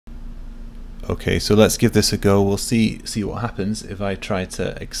Okay, so let's give this a go. We'll see what happens if I try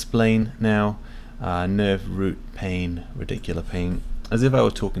to explain now nerve root pain, radicular pain, as if I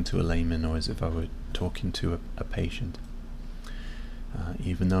were talking to a layman or as if I were talking to a patient,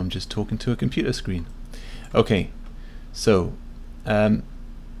 even though I'm just talking to a computer screen. Okay, so as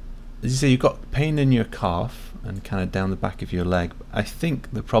you say, you've got pain in your calf and kind of down the back of your leg. I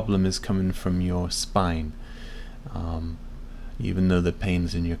think the problem is coming from your spine, even though the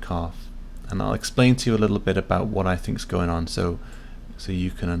pain's in your calf. And I'll explain to you a little bit about what I think is going on, so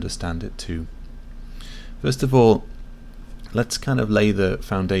you can understand it too. First of all, let's kind of lay the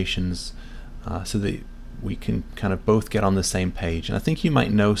foundations so that we can kind of both get on the same page. And I think you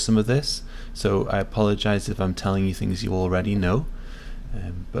might know some of this, so I apologize if I'm telling you things you already know,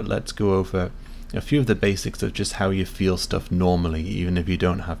 but let's go over a few of the basics of just how you feel stuff normally, even if you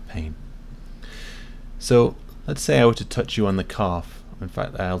don't have pain. So let's say I were to touch you on the calf. In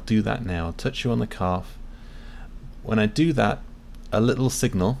fact, I'll do that now. I'll touch you on the calf. When I do that, a little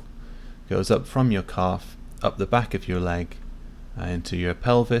signal goes up from your calf, up the back of your leg, into your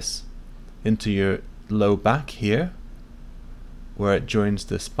pelvis, into your low back here, where it joins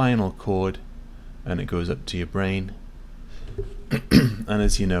the spinal cord, and it goes up to your brain. And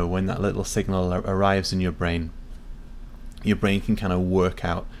as you know, when that little signal arrives in your brain can kind of work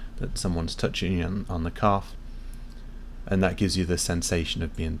out that someone's touching you on the calf. And that gives you the sensation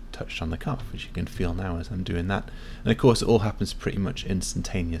of being touched on the calf, which you can feel now as I'm doing that. And of course it all happens pretty much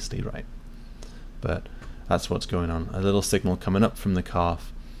instantaneously, right? But that's what's going on. A little signal coming up from the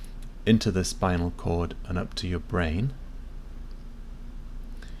calf into the spinal cord and up to your brain.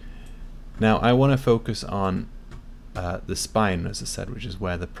 Now I want to focus on the spine, as I said, which is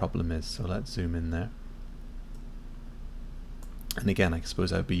where the problem is. So let's zoom in there. And again, I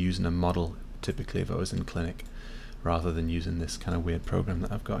suppose I'd be using a model typically if I was in clinic, rather than using this kind of weird program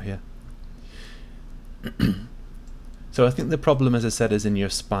that I've got here. So I think the problem, as I said, is in your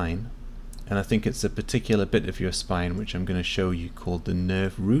spine, and I think it's a particular bit of your spine which I'm going to show you called the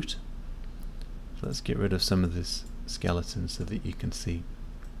nerve root. So let's get rid of some of this skeleton so that you can see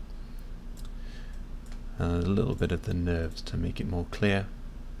a little bit of the nerves to make it more clear.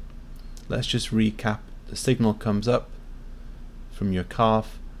 Let's just recap. The signal comes up from your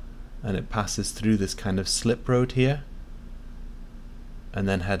calf and it passes through this kind of slip road here and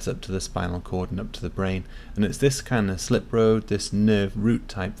then heads up to the spinal cord and up to the brain. And it's this kind of slip road, this nerve root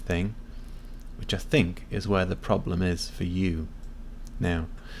type thing, which I think is where the problem is for you. Now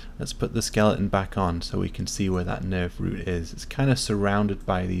let's put the skeleton back on so we can see where that nerve root is. It's kind of surrounded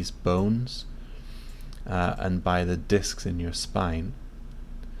by these bones and by the discs in your spine.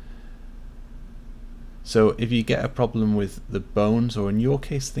 So if you get a problem with the bones, or in your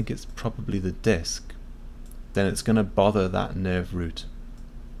case I think it's probably the disc, then it's going to bother that nerve root.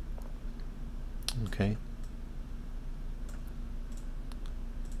 Okay.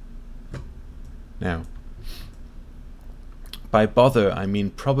 Now, by bother I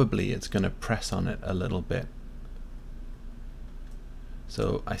mean probably it's going to press on it a little bit.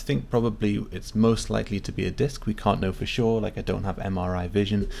 So I think probably it's most likely to be a disc. We can't know for sure, like I don't have MRI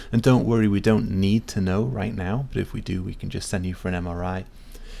vision. And don't worry, we don't need to know right now, but if we do, we can just send you for an MRI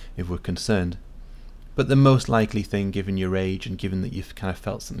if we're concerned. But the most likely thing, given your age and given that you've kind of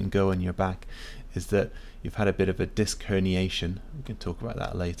felt something go in your back, is that you've had a bit of a disc herniation. We can talk about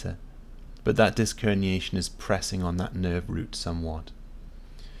that later. But that disc herniation is pressing on that nerve root somewhat.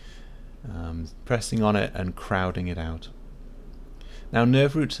 Pressing on it and crowding it out. Now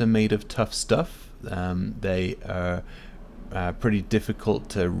nerve roots are made of tough stuff. They are pretty difficult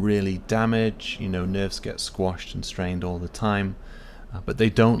to really damage. You know, nerves get squashed and strained all the time, but they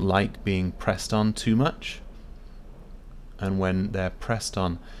don't like being pressed on too much. And when they're pressed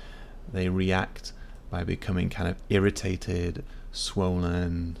on, they react by becoming kind of irritated,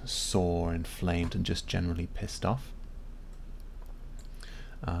 swollen, sore, inflamed, and just generally pissed off.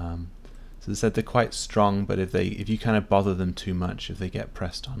 So as I said, they're quite strong, but if you kind of bother them too much, if they get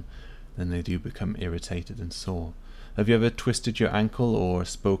pressed on, then they do become irritated and sore. Have you ever twisted your ankle or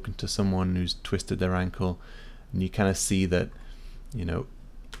spoken to someone who's twisted their ankle, and you kind of see that, you know,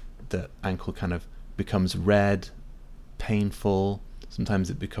 the ankle kind of becomes red, painful, sometimes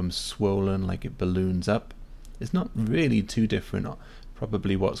it becomes swollen, like it balloons up? It's not really too different,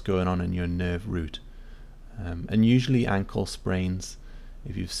 probably what's going on in your nerve root. And usually ankle sprains,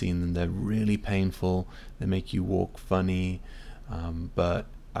 if you've seen them, they're really painful, they make you walk funny, but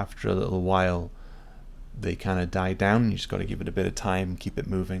after a little while they kind of die down. You just got to give it a bit of time and keep it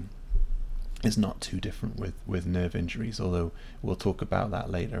moving. It's not too different with nerve injuries, although we'll talk about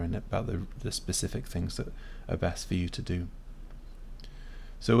that later and about the specific things that are best for you to do.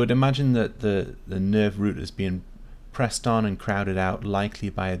 So we'd imagine that the nerve root is being pressed on and crowded out, likely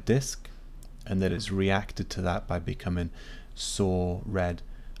by a disc, and that it's reacted to that by becoming sore, red,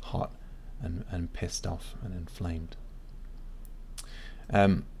 hot, and pissed off and inflamed.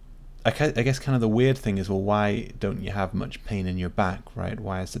 I guess kind of the weird thing is, well, why don't you have much pain in your back, right?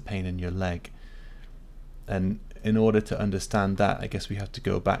 Why is the pain in your leg? And in order to understand that, I guess we have to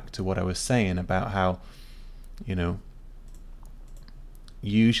go back to what I was saying about how, you know,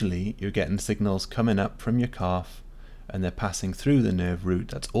 usually you're getting signals coming up from your calf and they're passing through the nerve root.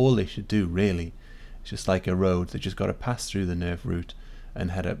 That's all they should do, really. It's just like a road. They just got to pass through the nerve root and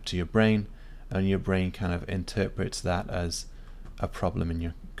head up to your brain, and your brain kind of interprets that as a problem in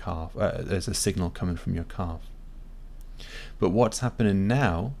your calf. There's a signal coming from your calf. But what's happening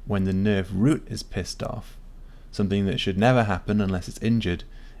now when the nerve root is pissed off, something that should never happen unless it's injured,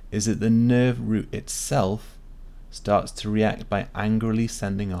 is that the nerve root itself starts to react by angrily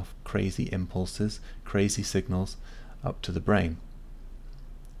sending off crazy impulses, crazy signals up to the brain,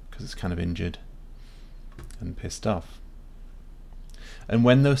 because it's kind of injured and pissed off. And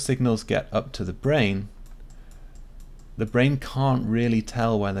when those signals get up to the brain can't really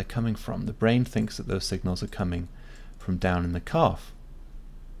tell where they're coming from. The brain thinks that those signals are coming from down in the calf.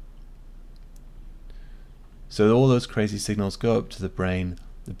 So all those crazy signals go up to the brain.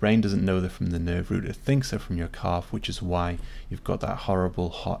 The brain doesn't know they're from the nerve root. It thinks they're from your calf, which is why you've got that horrible,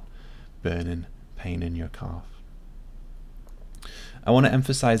 hot, burning pain in your calf. I want to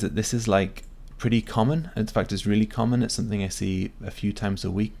emphasize that this is like pretty common. In fact, it's really common. It's something I see a few times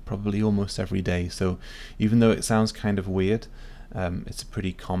a week, probably almost every day. So even though it sounds kind of weird, it's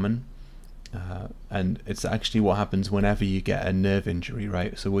pretty common. And it's actually what happens whenever you get a nerve injury,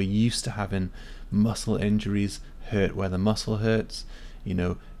 right? So we're used to having muscle injuries hurt where the muscle hurts, you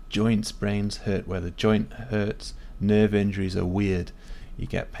know, joint sprains hurt where the joint hurts. Nerve injuries are weird. You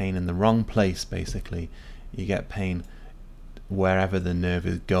get pain in the wrong place, basically. You get pain wherever the nerve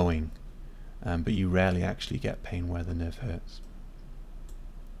is going, but you rarely actually get pain where the nerve hurts.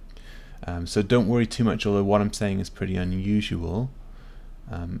 So don't worry too much, although what I'm saying is pretty unusual.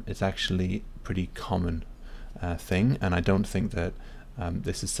 It's actually a pretty common thing, and I don't think that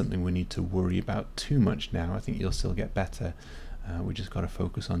this is something we need to worry about too much now. I think you'll still get better. We just got to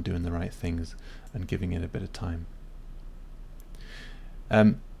focus on doing the right things and giving it a bit of time.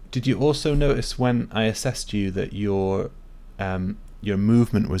 Did you also notice when I assessed you that your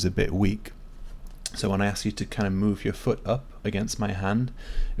movement was a bit weak? So when I asked you to kind of move your foot up against my hand,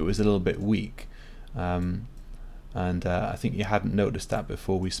 it was a little bit weak. And I think you hadn't noticed that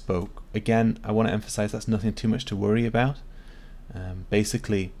before we spoke. Again, I want to emphasize that's nothing too much to worry about.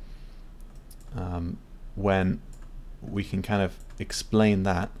 Basically, when we can kind of explain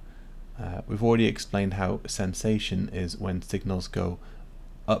that, we've already explained how sensation is when signals go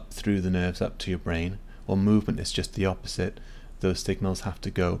up through the nerves up to your brain. Well, movement is just the opposite. Those signals have to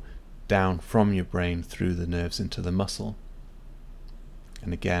go down from your brain through the nerves into the muscle.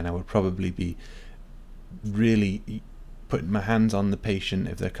 And again, I would probably be really putting my hands on the patient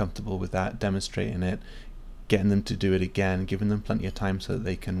if they're comfortable with that, demonstrating it, getting them to do it again, giving them plenty of time so that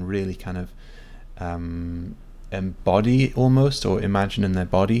they can really kind of embody almost, or imagine in their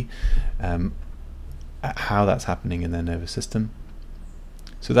body how that's happening in their nervous system.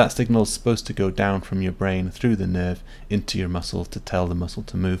 So that signal is supposed to go down from your brain through the nerve into your muscle to tell the muscle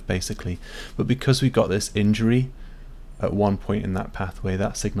to move, basically. But because we got this injury at one point in that pathway,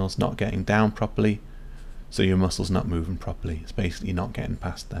 that signal's not getting down properly, so your muscle's not moving properly. It's basically not getting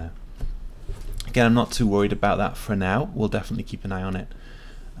past there. Again, I'm not too worried about that for now. We'll definitely keep an eye on it.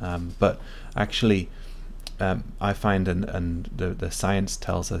 But actually, I find, and the science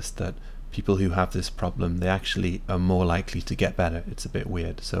tells us that people who have this problem, they actually are more likely to get better. It's a bit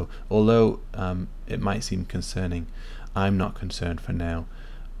weird. So although it might seem concerning, I'm not concerned for now,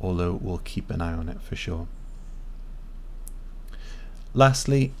 although we'll keep an eye on it for sure.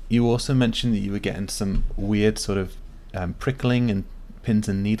 Lastly, you also mentioned that you were getting some weird sort of prickling and pins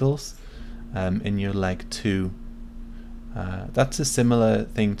and needles in your leg too. That's a similar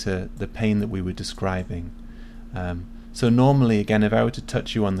thing to the pain that we were describing. So normally, again, if I were to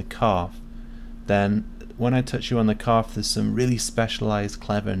touch you on the calf, then when I touch you on the calf, there's some really specialized,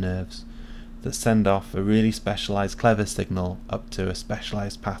 clever nerves that send off a really specialized, clever signal up to a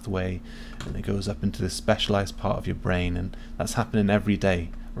specialized pathway, and it goes up into the specialized part of your brain, and that's happening every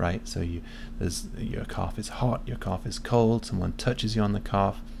day, right? So your calf is hot, your calf is cold, someone touches you on the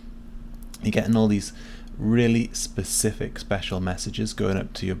calf, you're getting all these really specific, special messages going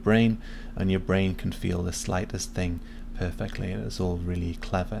up to your brain, and your brain can feel the slightest thing perfectly, and it's all really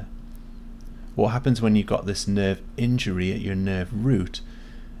clever. What happens when you've got this nerve injury at your nerve root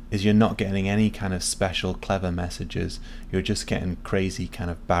is you're not getting any kind of special clever messages. You're just getting crazy kind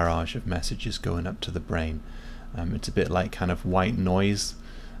of barrage of messages going up to the brain. It's a bit like kind of white noise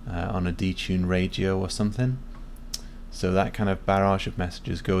on a detuned radio or something. So that kind of barrage of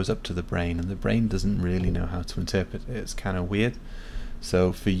messages goes up to the brain, and the brain doesn't really know how to interpret it. It's kind of weird.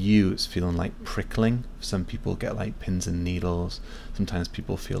 So for you, it's feeling like prickling. Some people get like pins and needles. Sometimes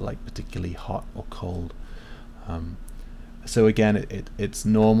people feel like particularly hot or cold. So again, it's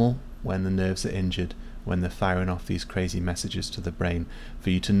normal when the nerves are injured, when they're firing off these crazy messages to the brain, for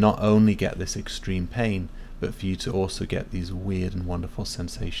you to not only get this extreme pain, but for you to also get these weird and wonderful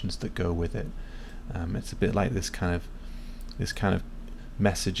sensations that go with it. It's a bit like this kind of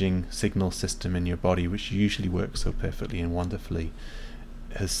messaging signal system in your body, which usually works so perfectly and wonderfully,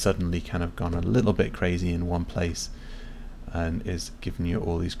 has suddenly kind of gone a little bit crazy in one place and is giving you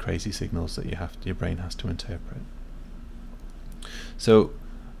all these crazy signals that your brain has to interpret. So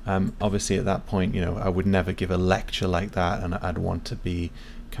obviously at that point, I would never give a lecture like that, and I'd want to be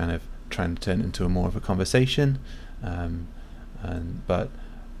kind of trying to turn it into more of a conversation. But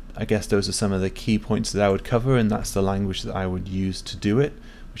I guess those are some of the key points that I would cover, and that's the language that I would use to do it,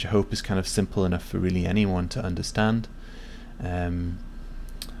 which I hope is kind of simple enough for really anyone to understand. Again,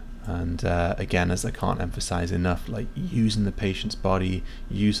 as I can't emphasize enough, like using the patient's body,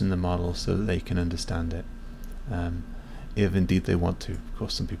 using the model so that they can understand it, if indeed they want to. Of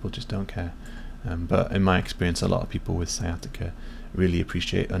course, some people just don't care, but in my experience, a lot of people with sciatica really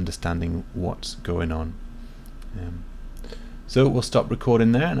appreciate understanding what's going on. So we'll stop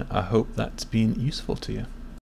recording there, and I hope that's been useful to you.